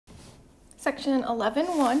Section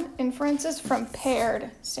 11.1, inferences from paired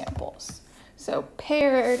samples. So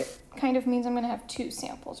paired kind of means I'm going to have two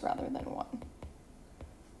samples rather than one.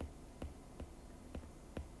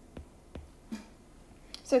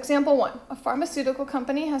 So example 1, a pharmaceutical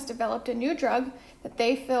company has developed a new drug that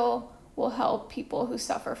they feel will help people who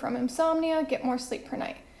suffer from insomnia get more sleep per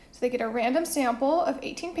night. So they get a random sample of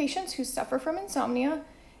 18 patients who suffer from insomnia,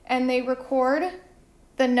 and they record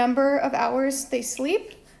the number of hours they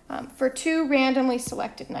sleep for 2 randomly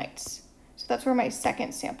selected nights. So that's where my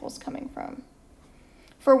second sample is coming from.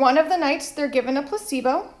 For one of the nights, they're given a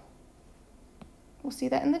placebo. We'll see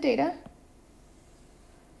that in the data.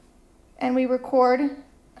 And we record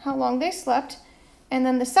how long they slept. And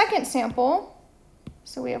then the second sample,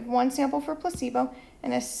 so we have one sample for placebo,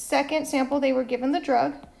 and a second sample they were given the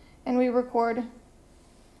drug, and we record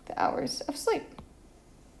the hours of sleep.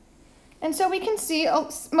 And so we can see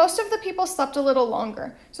most of the people slept a little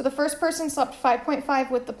longer. So the first person slept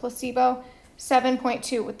 5.5 with the placebo,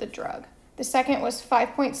 7.2 with the drug. The second was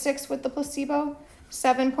 5.6 with the placebo,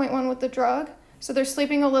 7.1 with the drug. So they're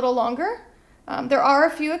sleeping a little longer. There are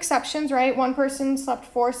a few exceptions, right? One person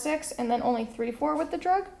slept 4.6 and then only 3.4 with the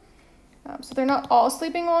drug. So they're not all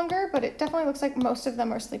sleeping longer, but it definitely looks like most of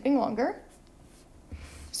them are sleeping longer.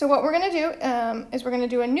 So what we're going to do is we're going to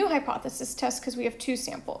do a new hypothesis test because we have 2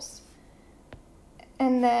 samples.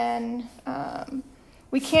 And then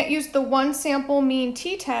we can't use the one sample mean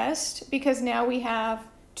t-test because now we have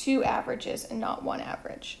 2 averages and not 1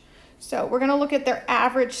 average. So we're going to look at their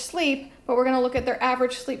average sleep, but we're going to look at their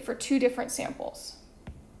average sleep for 2 different samples.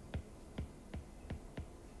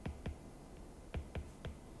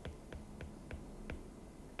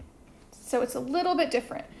 So it's a little bit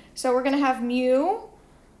different. So we're going to have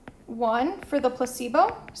mu1 for the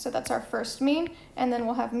placebo, so that's our first mean, and then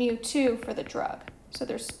we'll have mu2 for the drug. So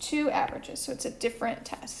there's 2 averages, so it's a different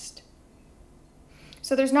test.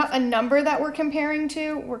 So there's not a number that we're comparing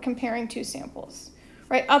to, we're comparing 2 samples,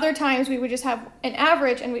 right? Other times we would just have an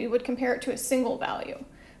average and we would compare it to a single value,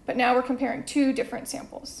 but now we're comparing 2 different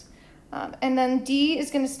samples. And then D is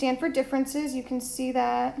going to stand for differences. You can see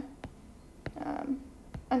that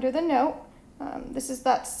under the note. This is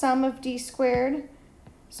that sum of D squared,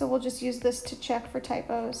 so we'll just use this to check for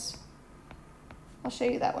typos. I'll show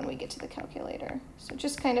you that when we get to the calculator. So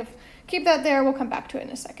just kind of keep that there. We'll come back to it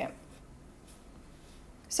in a second.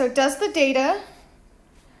 So does the data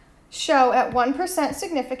show at 1%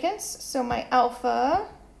 significance? So my alpha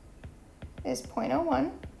is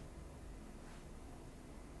 0.01.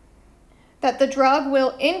 That the drug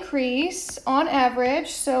will increase on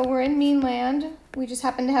average. So we're in mean land. We just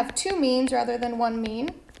happen to have 2 means rather than 1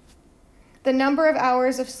 mean. The number of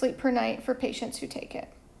hours of sleep per night for patients who take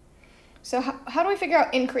it. So how do we figure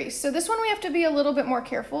out increase? So this one we have to be a little bit more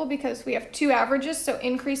careful because we have 2 averages, so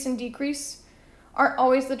increase and decrease aren't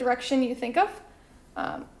always the direction you think of.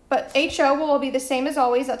 But HO will be the same as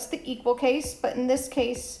always, that's the equal case, but in this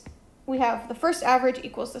case, we have the first average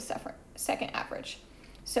equals the second average.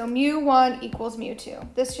 So mu1 equals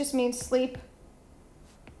mu2. This just means sleep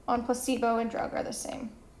on placebo and drug are the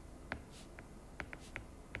same.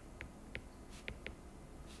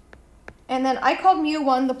 And then I called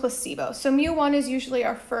mu1 the placebo. So mu1 is usually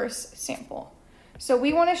our first sample. So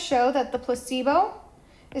we want to show that the placebo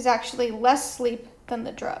is actually less sleep than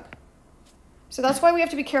the drug. So that's why we have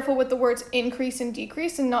to be careful with the words increase and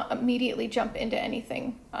decrease and not immediately jump into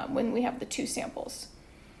anything when we have the 2 samples.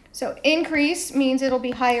 So increase means it'll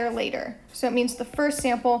be higher later. So it means the first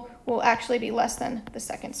sample will actually be less than the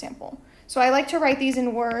second sample. So I like to write these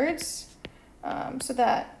in words so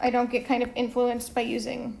that I don't get kind of influenced by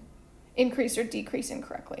using increase or decrease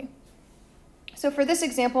incorrectly. So for this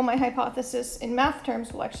example, my hypothesis in math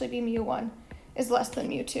terms will actually be mu1 is less than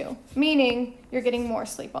mu2, meaning you're getting more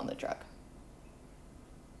sleep on the drug.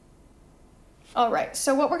 All right,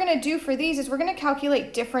 so what we're going to do for these is we're going to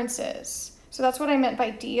calculate differences. So that's what I meant by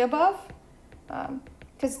D above,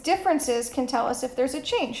 because differences can tell us if there's a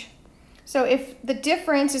change. So if the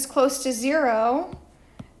difference is close to 0,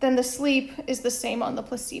 then the sleep is the same on the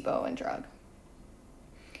placebo and drug.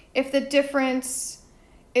 If the difference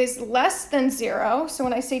is less than 0, so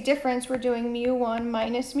when I say difference, we're doing mu1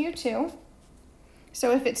 minus mu2.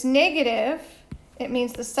 So if it's negative, it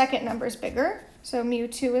means the second number is bigger. So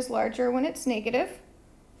mu2 is larger when it's negative.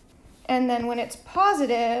 And then when it's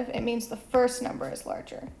positive, it means the first number is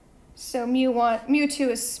larger. So mu2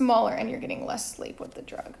 is smaller and you're getting less sleep with the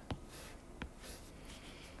drug.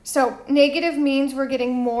 So negative means we're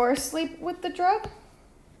getting more sleep with the drug.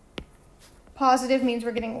 Positive means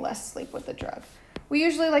we're getting less sleep with the drug. We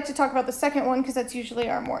usually like to talk about the second one because that's usually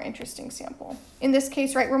our more interesting sample. In this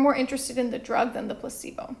case, right, we're more interested in the drug than the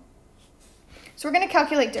placebo. So we're going to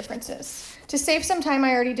calculate differences. To save some time,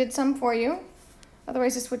 I already did some for you.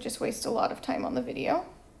 Otherwise, this would just waste a lot of time on the video.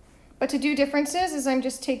 But to do differences is I'm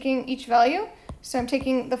just taking each value. So I'm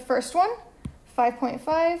taking the first one,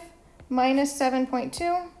 5.5 minus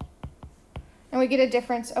 7.2, and we get a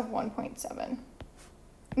difference of 1.7,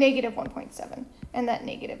 negative 1.7, and that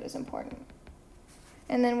negative is important.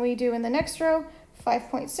 And then we do in the next row,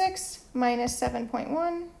 5.6 minus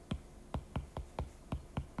 7.1,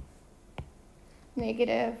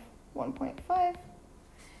 negative 1.5.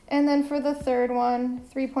 And then for the third one,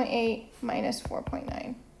 3.8 minus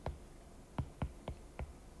 4.9.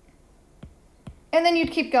 And then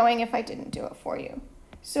you'd keep going if I didn't do it for you.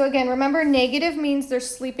 So again, remember, negative means they're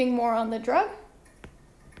sleeping more on the drug.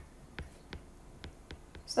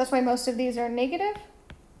 So that's why most of these are negative.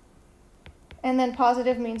 And then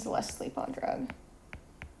positive means less sleep on drug.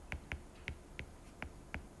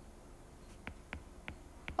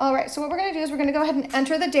 All right, so what we're going to do is we're going to go ahead and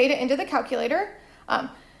enter the data into the calculator. I'm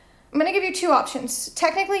going to give you two options.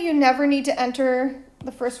 Technically, you never need to enter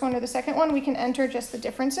the first one or the second one. We can enter just the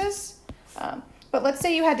differences. But let's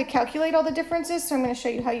say you had to calculate all the differences, so I'm going to show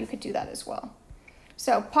you how you could do that as well.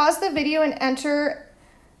 So pause the video and enter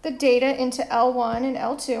the data into L1 and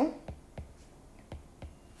L2.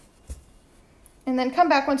 And then come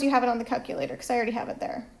back once you have it on the calculator, because I already have it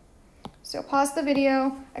there. So pause the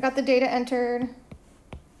video. I got the data entered.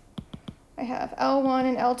 I have L1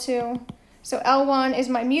 and L2. So L1 is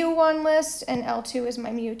my mu1 list, and L2 is my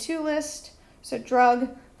mu2 list. So drug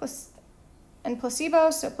and placebo.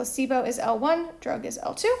 So placebo is L1, drug is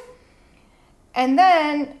L2. And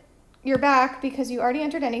then you're back because you already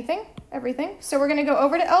entered everything. So we're going to go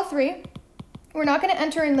over to L3. We're not going to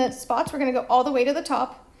enter in the spots. We're going to go all the way to the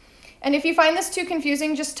top. And if you find this too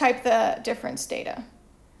confusing, just type the difference data.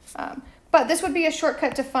 But this would be a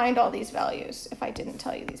shortcut to find all these values if I didn't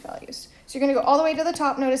tell you these values. So you're going to go all the way to the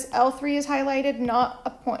top. Notice L3 is highlighted, not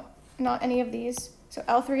a point, not any of these. So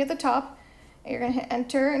L3 at the top. You're going to hit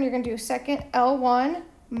enter, and you're going to do second L1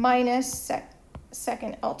 minus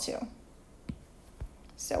second L2.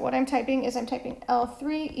 So what I'm typing is I'm typing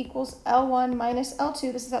L3 equals L1 minus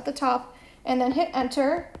L2. This is at the top. And then hit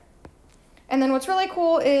enter. And then what's really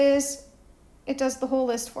cool is it does the whole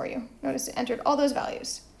list for you. Notice it entered all those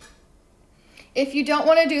values. If you don't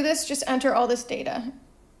want to do this, just enter all this data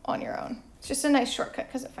on your own. It's just a nice shortcut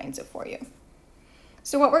because it finds it for you.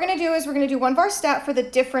 So what we're going to do is we're going to do one var stat for the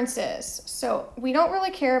differences. So we don't really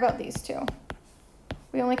care about these two.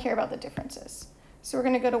 We only care about the differences. So we're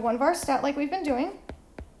going to go to one var stat like we've been doing.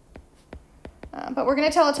 But we're going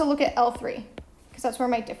to tell it to look at L3 because that's where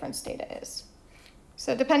my difference data is.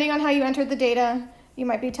 So depending on how you entered the data, you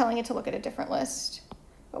might be telling it to look at a different list.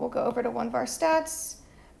 But we'll go over to one var stats.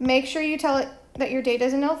 Make sure you tell it that your data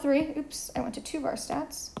is in L3. Oops, I went to two var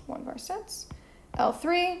stats. One var stats.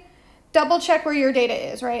 L3. Double check where your data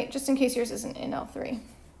is, right? Just in case yours isn't in L3.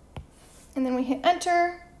 And then we hit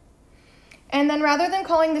enter. And then rather than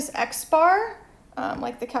calling this X bar,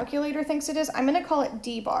 like the calculator thinks it is, I'm going to call it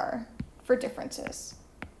D bar for differences.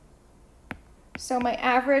 So my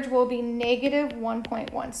average will be negative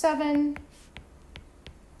 1.17.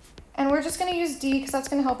 And we're just going to use D because that's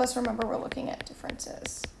going to help us remember we're looking at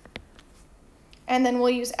differences. And then we'll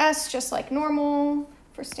use S just like normal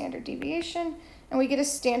for standard deviation. And we get a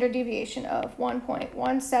standard deviation of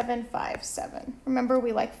 1.1757. Remember,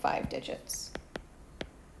 we like 5 digits.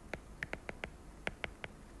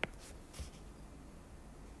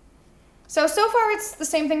 So far it's the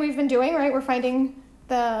same thing we've been doing, right? We're finding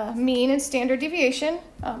the mean and standard deviation.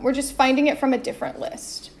 We're just finding it from a different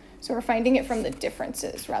list. So we're finding it from the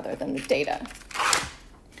differences rather than the data.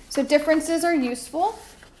 So differences are useful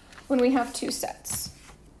when we have two sets.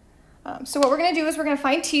 So what we're going to do is we're going to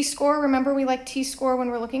find t-score. Remember, we like t-score when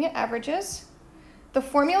we're looking at averages. The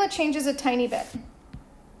formula changes a tiny bit.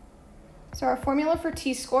 So our formula for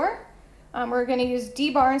t-score, we're going to use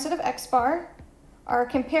d bar instead of x bar. Our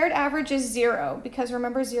compared average is 0 because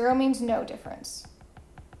remember 0 means no difference.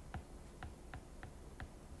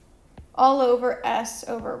 All over S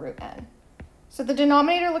over root n. So the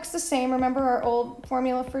denominator looks the same. Remember our old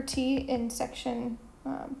formula for t in section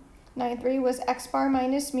 9.3 was x bar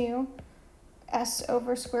minus mu S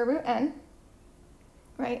over square root n.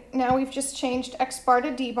 Right, now we've just changed x bar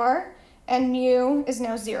to d bar, and mu is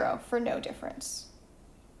now 0 for no difference.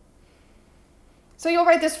 So you'll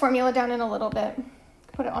write this formula down in a little bit,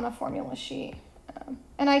 put it on a formula sheet.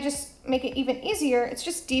 And I just make it even easier. It's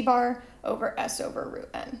just d bar over S over root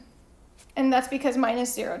n. And that's because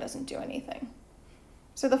minus 0 doesn't do anything.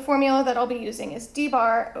 So the formula that I'll be using is d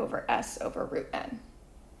bar over S over root n.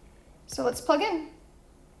 So let's plug in.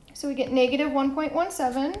 So we get negative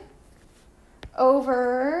 1.17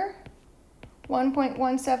 over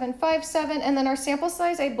 1.1757, and then our sample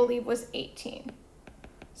size, I believe, was 18.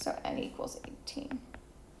 So n equals 18.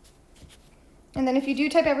 And then if you do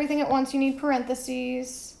type everything at once, you need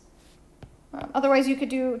parentheses. Otherwise, you could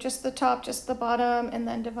do just the top, just the bottom, and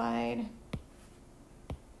then divide.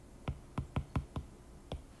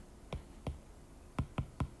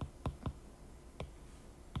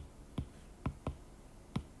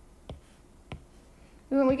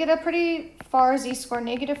 When we get a pretty far z-score,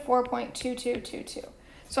 negative 4.2222.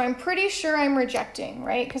 So I'm pretty sure I'm rejecting,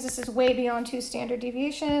 right? Because this is way beyond 2 standard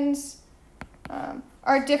deviations.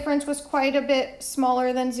 Our difference was quite a bit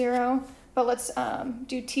smaller than 0, but let's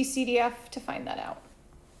do TCDF to find that out.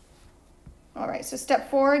 All right, so step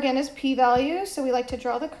 4 again is p-value. So we like to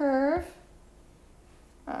draw the curve.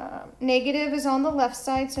 Negative is on the left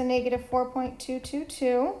side, so negative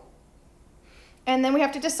 4.222. And then we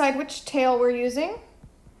have to decide which tail we're using.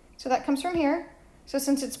 So that comes from here. So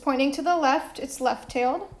since it's pointing to the left, it's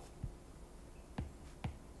left-tailed.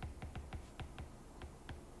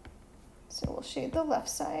 So we'll shade the left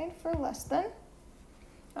side for less than.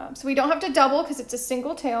 So we don't have to double because it's a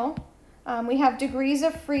single tail. We have degrees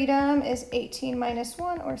of freedom is 18 minus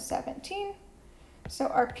 1, or 17. So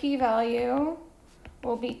our p-value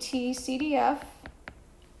will be TCDF.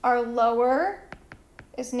 Our lower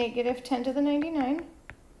is negative 10 to the 99.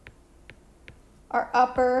 Our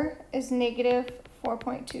upper is negative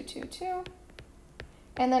 4.222.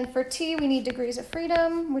 And then for t, we need degrees of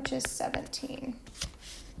freedom, which is 17.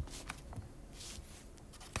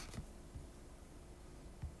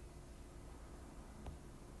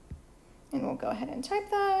 And we'll go ahead and type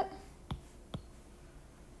that.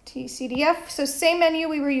 TCDF, so same menu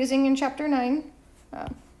we were using in chapter 9.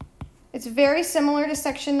 It's very similar to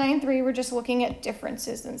section 9.3, we're just looking at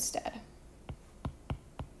differences instead.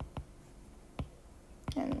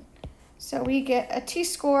 And so we get a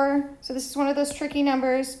t-score, so this is one of those tricky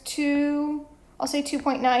numbers, I'll say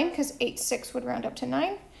 2.9 because 8.6 would round up to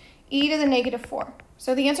 9, e to the negative 4.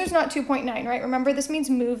 So the answer is not 2.9, right? Remember, this means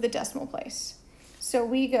move the decimal place. So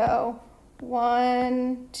we go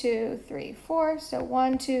 1, 2, 3, 4. So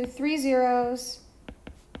 1, 2, 3 zeros,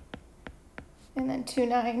 and then 2,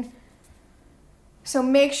 9. So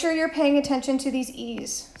make sure you're paying attention to these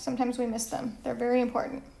e's. Sometimes we miss them. They're very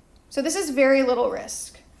important. So this is very little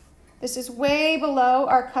risk. This is way below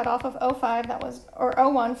our cutoff of 0.5, that was, or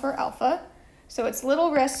 0.1 for alpha. So it's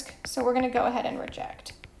little risk, so we're going to go ahead and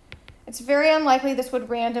reject. It's very unlikely this would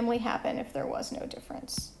randomly happen if there was no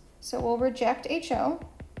difference. So we'll reject HO.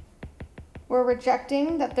 We're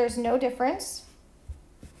rejecting that there's no difference.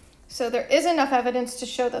 So there is enough evidence to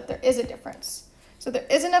show that there is a difference. So there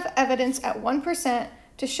is enough evidence at 1%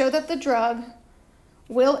 to show that the drug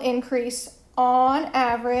will increase on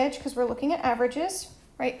average, because we're looking at averages,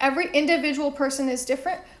 right? Every individual person is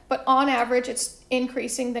different, but on average, it's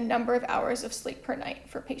increasing the number of hours of sleep per night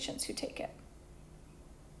for patients who take it.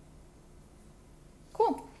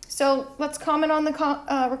 Cool. So let's comment on the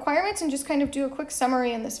requirements and just kind of do a quick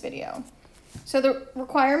summary in this video. So the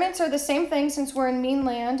requirements are the same thing since we're in mean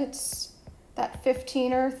land. It's that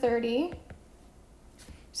 15 or 30.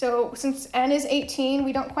 So since n is 18,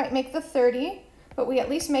 we don't quite make the 30, but we at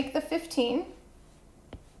least make the 15.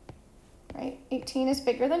 Right? 18 is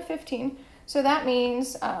bigger than 15. So that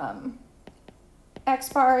means x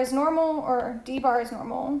bar is normal or d bar is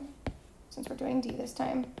normal, since we're doing d this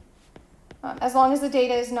time, as long as the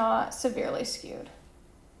data is not severely skewed.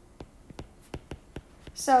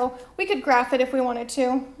 So we could graph it if we wanted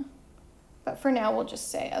to, but for now we'll just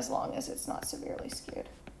say as long as it's not severely skewed.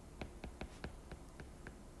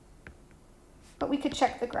 But we could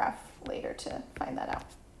check the graph later to find that out.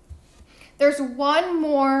 There's one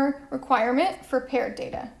more requirement for paired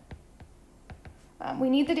data. We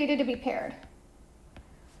need the data to be paired.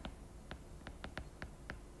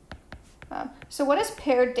 So what does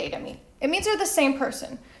paired data mean? It means they're the same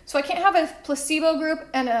person. So I can't have a placebo group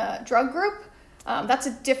and a drug group. That's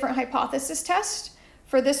a different hypothesis test.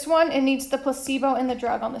 For this one, it needs the placebo and the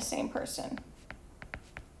drug on the same person.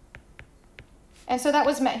 And so that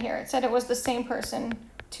was met here. It said it was the same person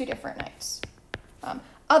 2 different nights.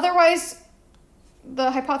 Otherwise,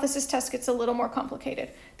 the hypothesis test gets a little more complicated.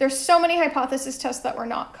 There's so many hypothesis tests that we're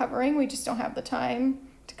not covering. We just don't have the time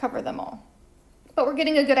to cover them all. But we're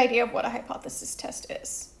getting a good idea of what a hypothesis test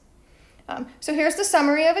is. So here's the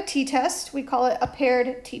summary of a t-test. We call it a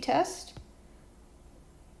paired t-test.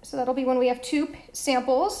 So that'll be when we have 2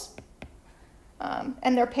 samples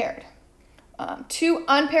and they're paired. 2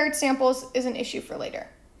 unpaired samples is an issue for later.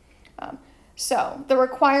 So the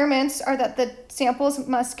requirements are that the samples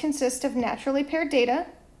must consist of naturally paired data.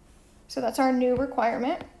 So that's our new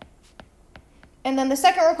requirement. And then the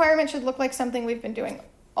second requirement should look like something we've been doing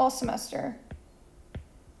all semester.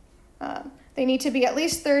 They need to be at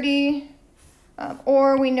least 30,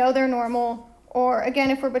 or we know they're normal, or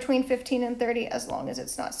again, if we're between 15 and 30, as long as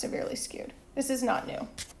it's not severely skewed. This is not new.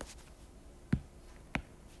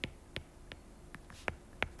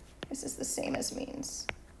 This is the same as means.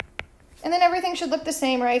 And then everything should look the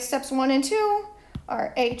same, right? Steps 1 and 2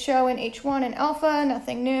 are HO and H1 and alpha,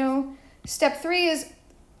 nothing new. Step 3 is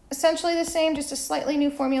essentially the same, just a slightly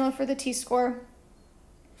new formula for the t-score.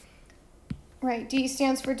 Right, D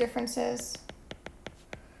stands for differences.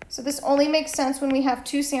 So this only makes sense when we have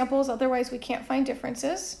 2 samples, otherwise we can't find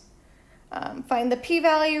differences. Find the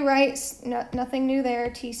p-value, right? Nothing new there,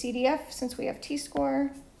 TCDF, since we have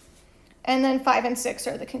t-score. And then 5 and 6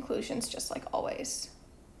 are the conclusions, just like always.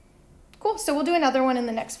 Cool, so we'll do another one in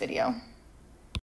the next video.